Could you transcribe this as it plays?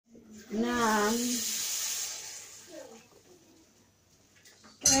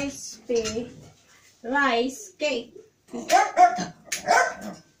crispy rice cake.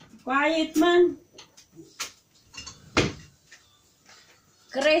 Quiet man.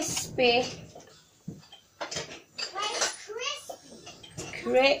 Crispy.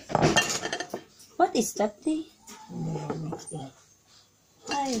 What is that thing?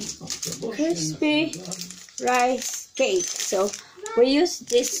 Crispy rice cake. So we use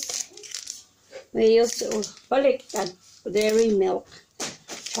this. We use baliktad dairy milk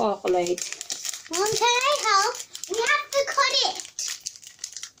chocolate. Mom, can I help? We have to cut it.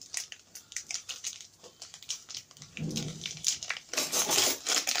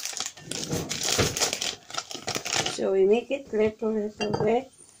 So we make it little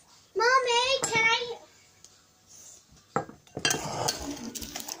bit. Mommy, can I?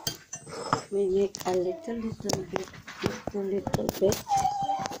 We make a little bit.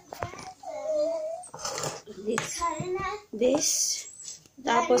 This.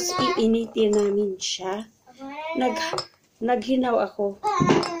 Tapos iinitin namin siya. Naghinaw ako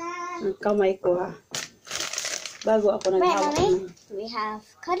ng kamay ko ha. Bago ako naghawak. We have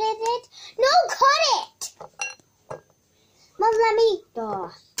cut it. No, cut it! Mom, let me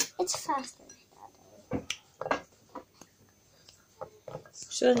go. It's faster.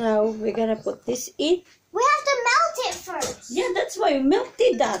 So now we're gonna put this in. We have to melt it first. Yeah, that's why we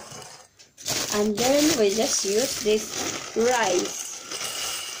melted that. And then we just use this rice.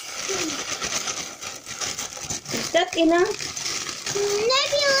 Is that enough?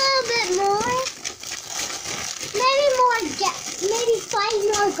 Maybe a little bit more. Maybe more. Maybe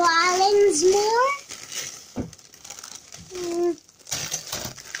 5 more gallons more.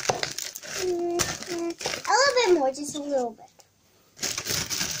 A little bit more, just a little bit.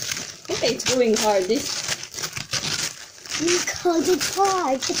 Okay, it's going hard. This. Because it's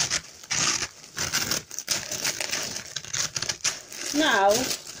hard. Now,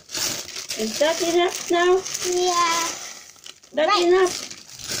 is that enough now? Yeah. That's right. enough.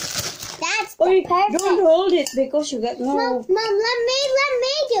 That's Oy, perfect. don't hold it because you got no. Mom, let me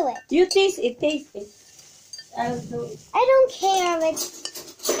do it. You taste it, taste it. I'll do it. I don't care. I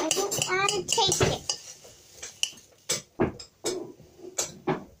just want to taste it.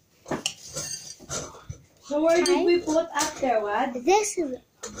 So where did we put afterward? This is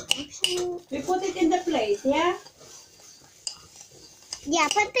actually. We put it in the plate, yeah? Yeah,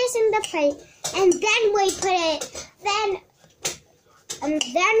 put this in the plate, and then we put it. Then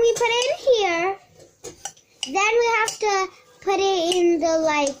we put it in here. Then we have to put it in the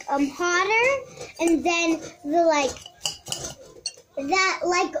hotter, and then the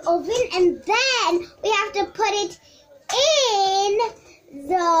oven, and then we have to put it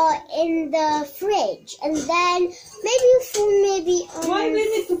in the fridge, and then maybe Why we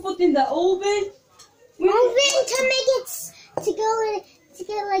need to put in the oven? oven to make it to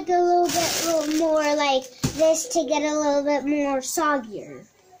get like a little bit more like this, to get a little bit more soggier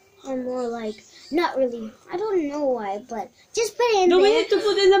and more like not really. I don't know why, but just put it in Do there. we need to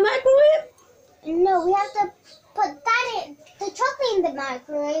put in the microwave? No, we have to put the chocolate in the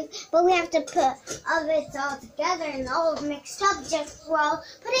microwave, but we have to put all this all together and all mixed up. Just put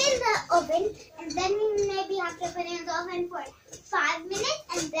it in the oven, and then we maybe have to put it in the oven for 5 minutes,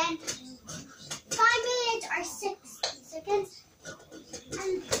 and then 5 minutes or 6 seconds,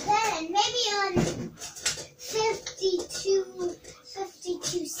 and then maybe on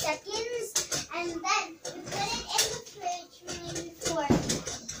 52 seconds, and then we put it in the fridge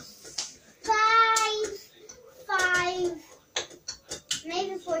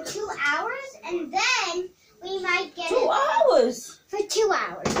maybe for 2 hours, and then we might get 2 hours. For 2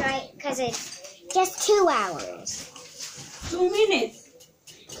 hours, right? Because it's just 2 hours. 2 minutes.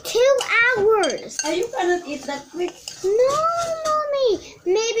 2 hours. Oh, you cannot eat that quick. No, mommy.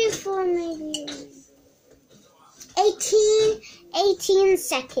 Maybe 18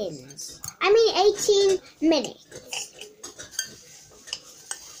 seconds. I mean 18 minutes.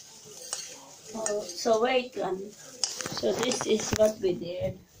 Oh, so wait one. So this is what we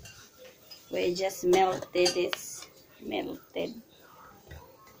did. We just melted this. Melted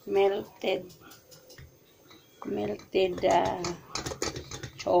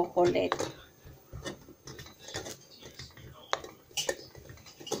chocolate.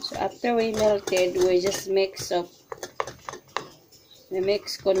 So after we melted, we just mix ko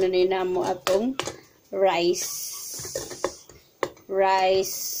na ninamo atong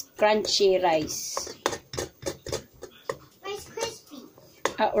crunchy rice. Rice crispy.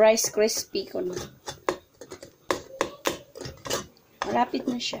 Rice crispy ko na. Malapit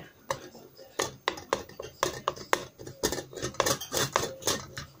na siya.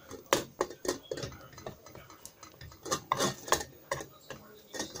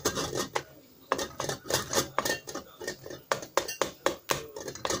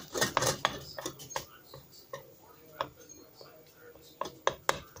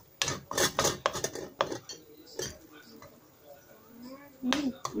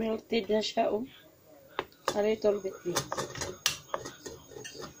 Melted na siya, oh. A little bit.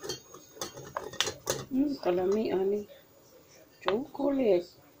 Kalami, ani. Chocolate.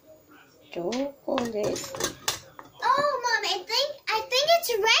 Chocolate. Oh, Mom, I think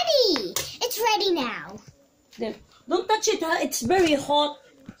it's ready. It's ready now. Then, don't touch it, huh? It's very hot.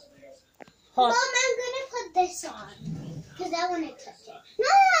 Hot. Mom, I'm gonna put this on because I want to touch it.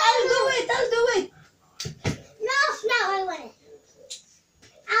 No, I'll do it. No, I want it.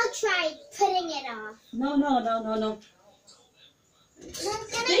 I'll try putting it off. No. Mom,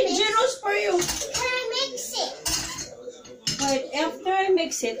 can Dangerous for you. Can I mix it? Wait, after I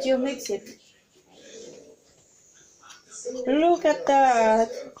mix it, you mix it. Look at that.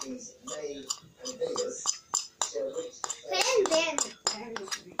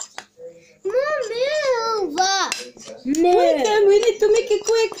 Mom, move. Wait, we need to make it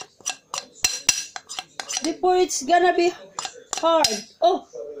quick. Before it's gonna be hard. Oh,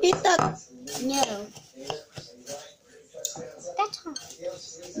 eat that. No. That's hot.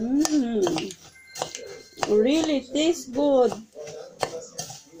 Really tastes good.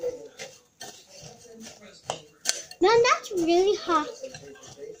 No, that's really hot.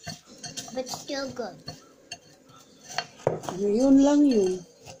 But still good. Yun lang yun.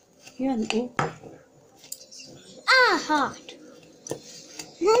 Yan, oh. Ah, hot.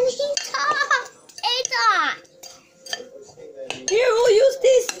 Mom, it's hot. It's hot. Here, oh, use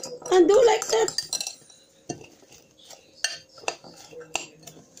this and do like that.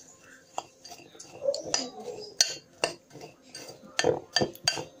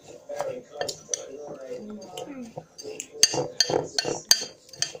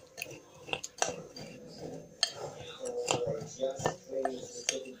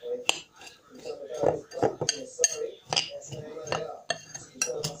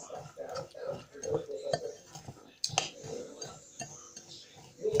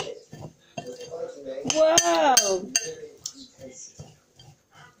 Wow.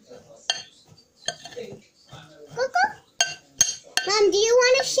 Coco? Mom, do you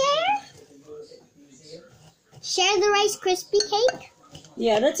want to share? Share the Rice Krispie cake?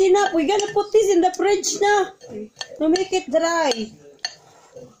 Yeah, that's enough. We're gonna put this in the fridge now to make it dry.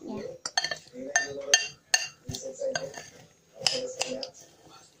 Yeah.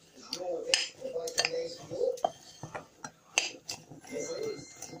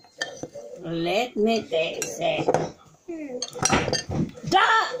 Let me taste it. Da!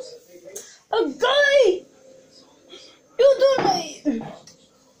 Agay! You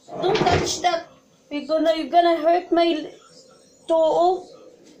don't touch that. You're gonna hurt my toe.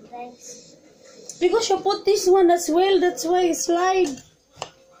 Thanks. Because you put this one as well, that's why it slide.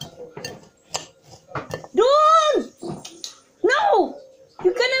 Don't! No!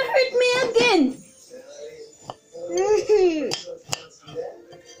 You're gonna hurt me again.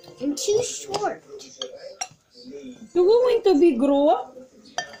 I'm too short. You're going to be grow up.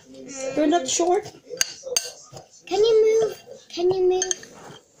 You're not short. Can you move?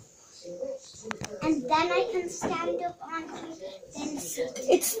 And then I can stand up on you. Then sit.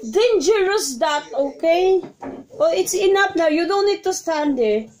 It's dangerous that, okay? Oh, it's enough now. You don't need to stand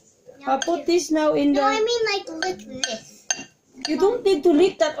there. I'll put this now in No, the... I mean like this. You don't need to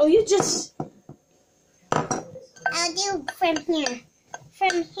lick that. Oh, you just... I'll do from here.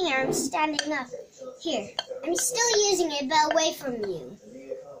 From here, I'm standing up. Here. I'm still using it, but away from you.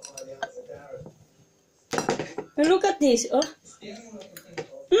 Look at this. Oh.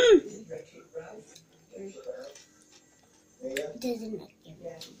 Doesn't not give me it.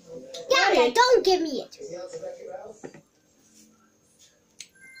 Dada, don't give me it.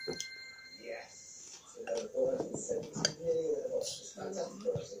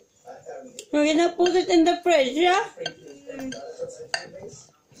 We're gonna put it in the fridge, yeah?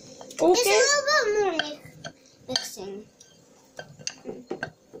 Just Okay. a little bit more mixing.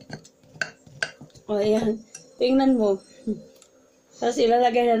 O, ayan. Tingnan mo. Tapos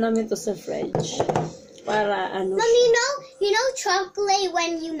ilalagay na namin to sa fridge. Para ano. Mom, you know chocolate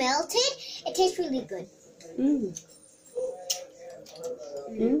when you melt it, it tastes really good.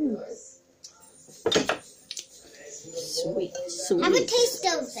 Sweet. Have a taste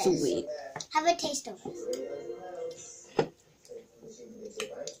of this. Sweet. Have a taste of it.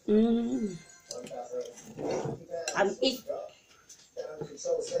 Eat.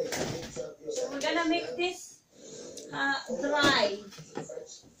 We're gonna make this dry.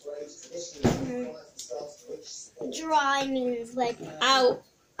 Dry means like, Ow.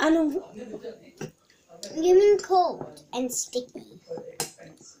 Ano? you mean cold and sticky.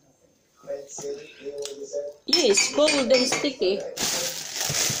 Yes, cold and sticky.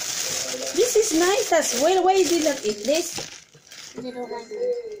 This is nice as well. Why you did not eat this? little lemon.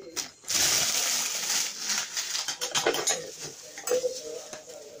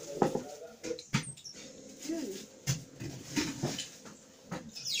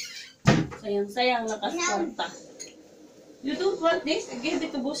 Sayang-sayang nakaswarta. You don't want this? I gave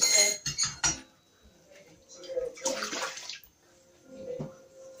it to Booster.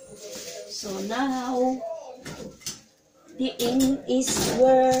 So now, the end is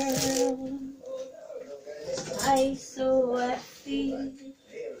world. I so happy.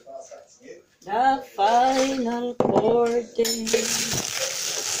 The final curtain.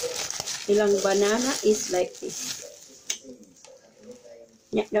 Ilang banana is like this.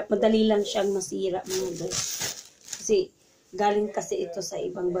 Madali lang siyang masira mga guys. Kasi galing kasi ito sa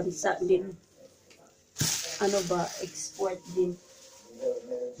ibang bansa din. Ano ba? Export din.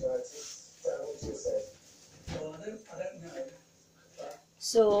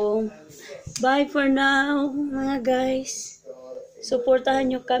 So, bye for now mga guys.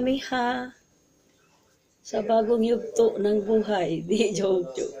 Suportahan nyo kami ha. Sa bagong yugto ng buhay. Di,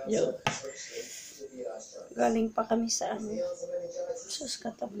 joke. Galing pa kami sa ano. Sus,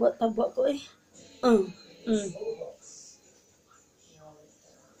 katabo-tabo ko eh.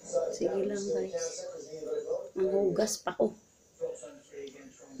 Sige lang guys. Nanghugas pa ko.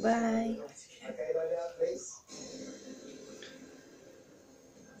 Bye.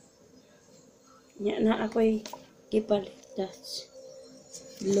 Nya na ako'y kipalit. That's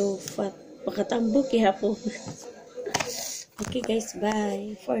low fat. Pakatambo kihapon. Okay guys,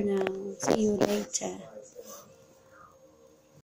 bye for now. See you later.